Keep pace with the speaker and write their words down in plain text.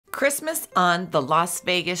Christmas on the Las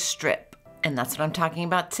Vegas Strip, and that's what I'm talking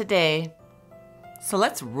about today. So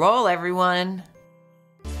let's roll, everyone.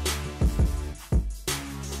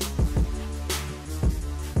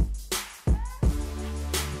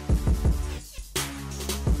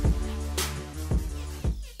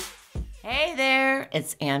 Hey there,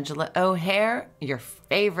 it's Angela O'Hare, your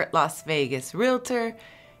favorite Las Vegas realtor.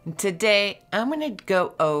 And today I'm going to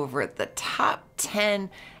go over the top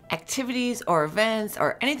 10 activities or events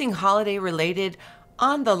or anything holiday related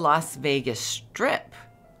on the Las Vegas Strip.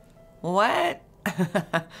 What?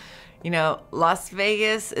 Las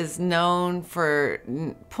Vegas is known for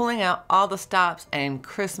pulling out all the stops, and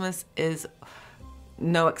Christmas is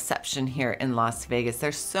no exception here in Las Vegas.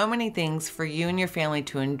 There's so many things for you and your family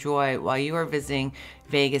to enjoy while you are visiting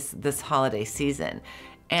Vegas this holiday season.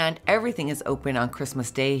 And everything is open on Christmas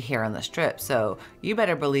Day here on the Strip, so you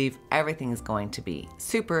better believe everything is going to be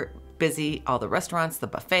super busy. All the restaurants, the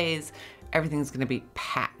buffets, everything's gonna be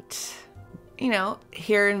packed.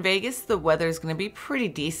 Here in Vegas, the weather is gonna be pretty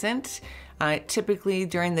decent. Typically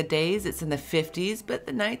during the days, it's in the 50s, but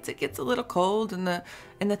the nights it gets a little cold in the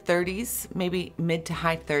 30s, maybe mid to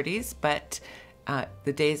high 30s, but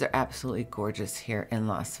the days are absolutely gorgeous here in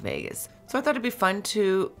Las Vegas. So I thought it'd be fun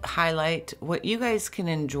to highlight what you guys can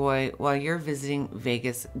enjoy while you're visiting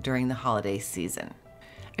Vegas during the holiday season.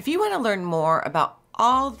 If you want to learn more about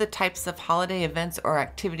all the types of holiday events or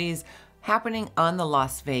activities happening on the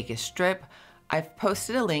Las Vegas Strip, I've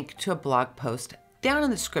posted a link to a blog post down in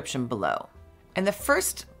the description below. And the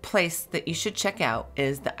first place that you should check out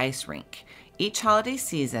is the ice rink. Each holiday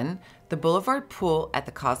season, the Boulevard Pool at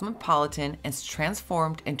the Cosmopolitan is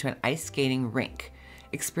transformed into an ice skating rink.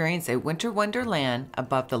 Experience a winter wonderland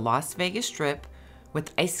above the Las Vegas Strip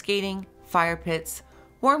with ice skating, fire pits,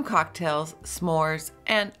 warm cocktails, s'mores,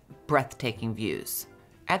 and breathtaking views.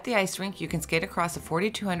 At the ice rink, you can skate across a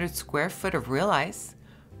 4,200 square foot of real ice,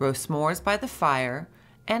 roast s'mores by the fire,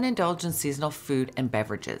 and indulge in seasonal food and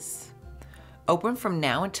beverages. Open from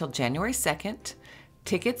now until January 2nd.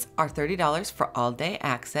 Tickets are $30 for all-day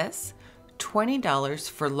access, $20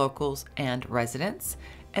 for locals and residents,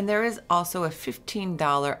 and there is also a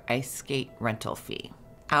 $15 ice skate rental fee.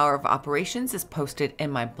 Hour of operations is posted in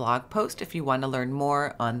my blog post if you want to learn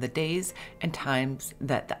more on the days and times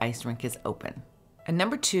that the ice rink is open. And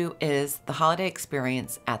number 2 is the holiday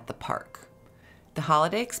experience at the park. The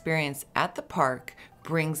holiday experience at the park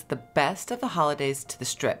brings the best of the holidays to the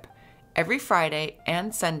Strip. Every Friday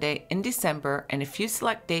and Sunday in December and a few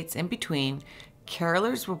select dates in between,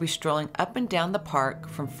 carolers will be strolling up and down the park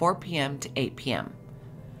from 4 p.m. to 8 p.m.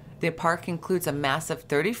 The park includes a massive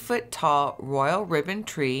 30-foot tall royal ribbon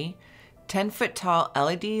tree, 10-foot tall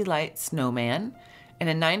LED light snowman, and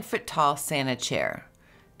a 9-foot tall Santa chair.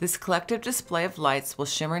 This collective display of lights will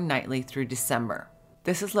shimmer nightly through December.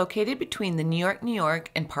 This is located between the New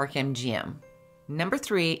York and Park MGM. Number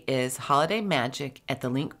 3 is Holiday Magic at the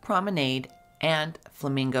Link Promenade and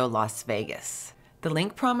Flamingo Las Vegas. The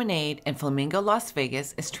Link Promenade in Flamingo Las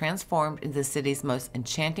Vegas is transformed into the city's most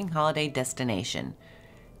enchanting holiday destination.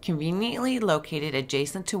 Conveniently located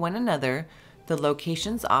adjacent to one another, the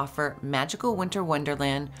locations offer magical winter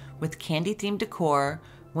wonderland with candy-themed decor,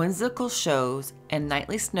 whimsical shows, and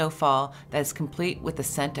nightly snowfall that is complete with the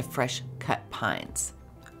scent of fresh cut pines.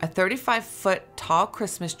 A 35-foot tall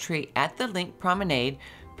Christmas tree at the Link Promenade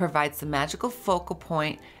provides the magical focal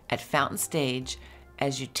point at Fountain Stage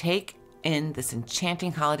as you take in this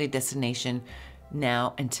enchanting holiday destination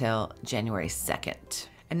now until January 2nd.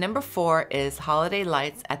 And number 4 is Holiday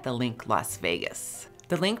Lights at the Link Las Vegas.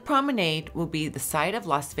 The Link Promenade will be the site of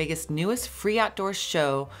Las Vegas' newest free outdoor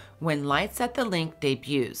show when Lights at the Link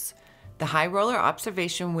debuts. The high roller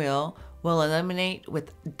observation wheel will illuminate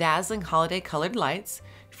with dazzling holiday colored lights,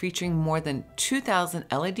 featuring more than 2,000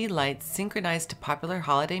 LED lights synchronized to popular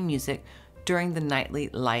holiday music during the nightly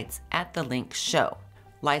Lights at the Link show.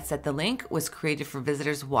 Lights at the Link was created for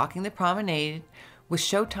visitors walking the promenade with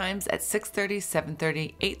show times at 6:30,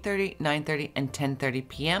 7:30, 8:30, 9:30, and 10:30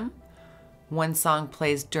 p.m. One song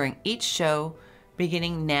plays during each show,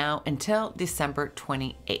 beginning now until December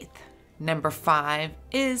 28th. Number 5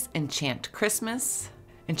 is Enchant Christmas.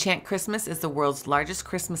 Enchant Christmas is the world's largest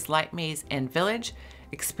Christmas light maze and village.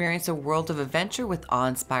 Experience a world of adventure with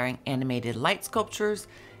awe-inspiring animated light sculptures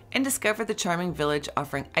and discover the charming village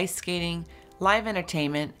offering ice skating, live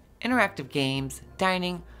entertainment, interactive games,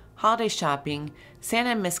 dining, holiday shopping, Santa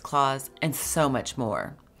and Miss Claus, and so much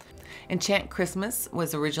more. Enchant Christmas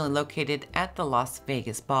was originally located at the Las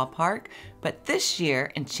Vegas ballpark, but this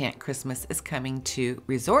year Enchant Christmas is coming to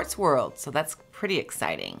Resorts World, so that's pretty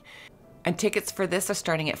exciting. And tickets for this are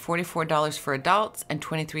starting at $44 for adults and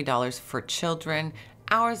 $23 for children.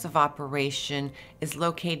 hours of operation is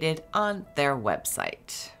located on their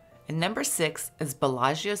website. And number 6 is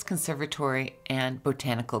Bellagio's Conservatory and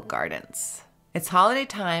Botanical Gardens. It's holiday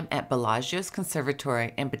time at Bellagio's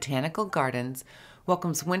Conservatory and Botanical Gardens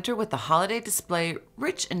welcomes winter with a holiday display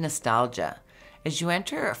rich in nostalgia. As you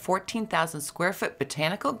enter a 14,000 square foot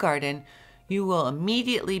botanical garden, you will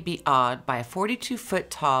immediately be awed by a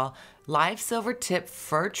 42-foot tall live silver tip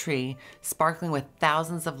fir tree sparkling with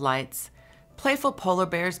thousands of lights, playful polar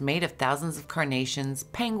bears made of thousands of carnations,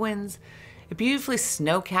 penguins, a beautifully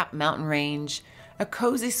snow-capped mountain range, a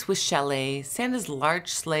cozy Swiss chalet, Santa's large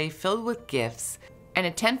sleigh filled with gifts, and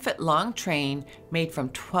a 10-foot long train made from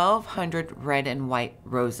 1,200 red and white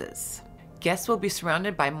roses. Guests will be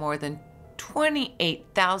surrounded by more than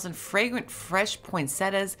 28,000 fragrant fresh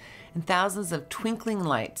poinsettias and thousands of twinkling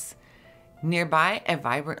lights. Nearby, a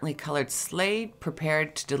vibrantly colored sleigh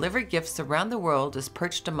prepared to deliver gifts around the world is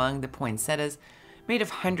perched among the poinsettias made of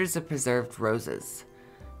hundreds of preserved roses.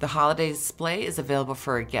 The holiday display is available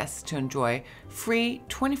for guests to enjoy free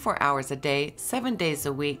 24 hours a day, 7 days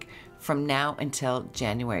a week from now until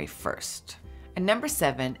January 1st. And number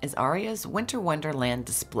 7 is Aria's Winter Wonderland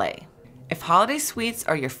display. If holiday suites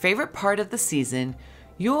are your favorite part of the season,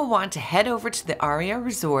 you will want to head over to the Aria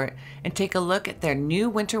Resort and take a look at their new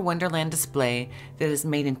Winter Wonderland display that is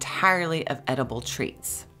made entirely of edible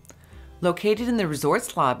treats. Located in the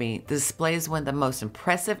resort's lobby, the display is one of the most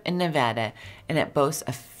impressive in Nevada, and it boasts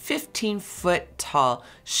a 15-foot tall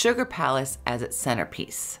sugar palace as its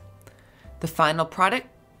centerpiece. The final product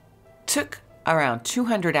took around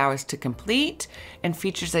 200 hours to complete and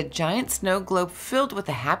features a giant snow globe filled with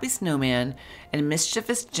a happy snowman and a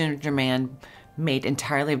mischievous ginger man made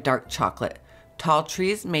entirely of dark chocolate, tall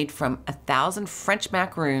trees made from 1,000 French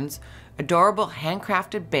macaroons, adorable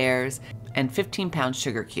handcrafted bears, and 15-pound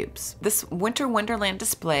sugar cubes. This Winter Wonderland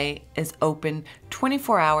display is open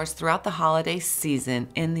 24 hours throughout the holiday season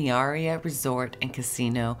in the Aria Resort and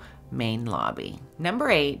Casino main lobby. Number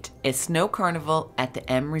 8 is Snow Carnival at the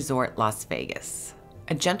M Resort Las Vegas.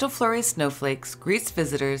 A gentle flurry of snowflakes greets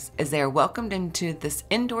visitors as they are welcomed into this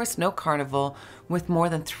indoor snow carnival with more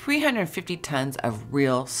than 350 tons of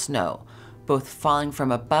real snow, both falling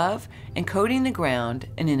from above and coating the ground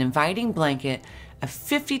in an inviting blanket of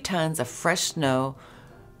 50 tons of fresh snow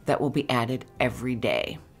that will be added every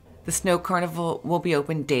day. The Snow Carnival will be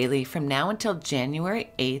open daily from now until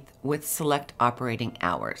January 8th with select operating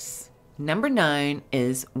hours. Number 9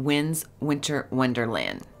 is Wynn's Winter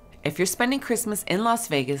Wonderland. If you're spending Christmas in Las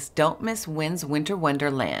Vegas, don't miss Wynn's Winter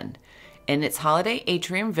Wonderland. In its holiday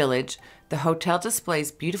atrium village, the hotel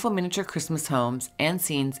displays beautiful miniature Christmas homes and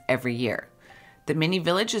scenes every year. The mini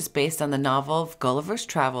village is based on the novel of Gulliver's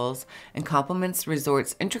Travels and complements the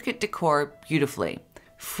resort's intricate decor beautifully.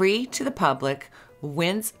 Free to the public,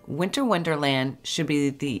 Wynn's Winter Wonderland should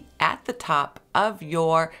be at the top of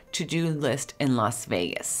your to-do list in Las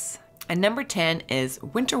Vegas. And number 10 is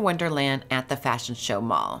Winter Wonderland at the Fashion Show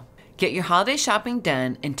Mall. Get your holiday shopping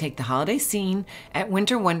done and take the holiday scene at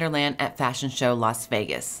Winter Wonderland at Fashion Show Las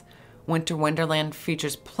Vegas. Winter Wonderland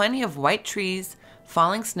features plenty of white trees,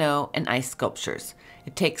 falling snow, and ice sculptures.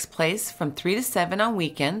 It takes place from 3 to 7 on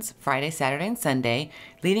weekends, Friday, Saturday, and Sunday,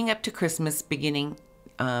 leading up to Christmas beginning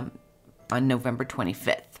on November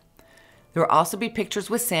 25th. There will also be pictures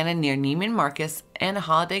with Santa near Neiman Marcus and a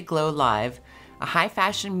Holiday Glow Live, a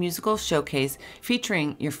high-fashion musical showcase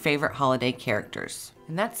featuring your favorite holiday characters.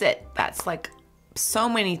 And that's it. That's like so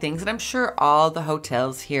many things. And I'm sure all the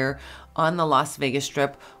hotels here on the Las Vegas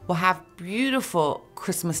Strip will have beautiful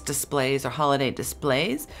Christmas displays or holiday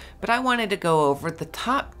displays, but I wanted to go over the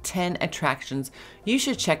top 10 attractions you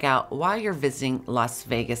should check out while you're visiting Las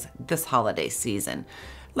Vegas this holiday season.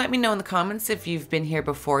 Let me know in the comments if you've been here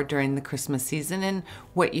before during the Christmas season and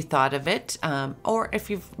what you thought of it, or if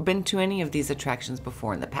you've been to any of these attractions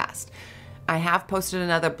before in the past. I have posted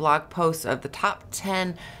another blog post of the top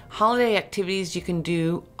 10 holiday activities you can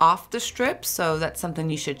do off the Strip, so that's something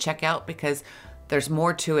you should check out because there's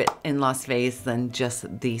more to it in Las Vegas than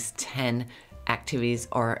just these 10 activities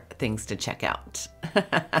or things to check out.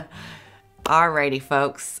 Alrighty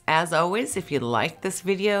folks, as always, if you like this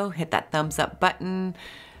video, hit that thumbs up button,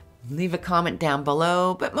 leave a comment down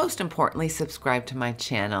below, but most importantly, subscribe to my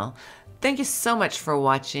channel. Thank you so much for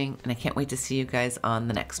watching, and I can't wait to see you guys on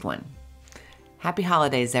the next one. Happy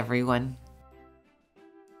holidays, everyone.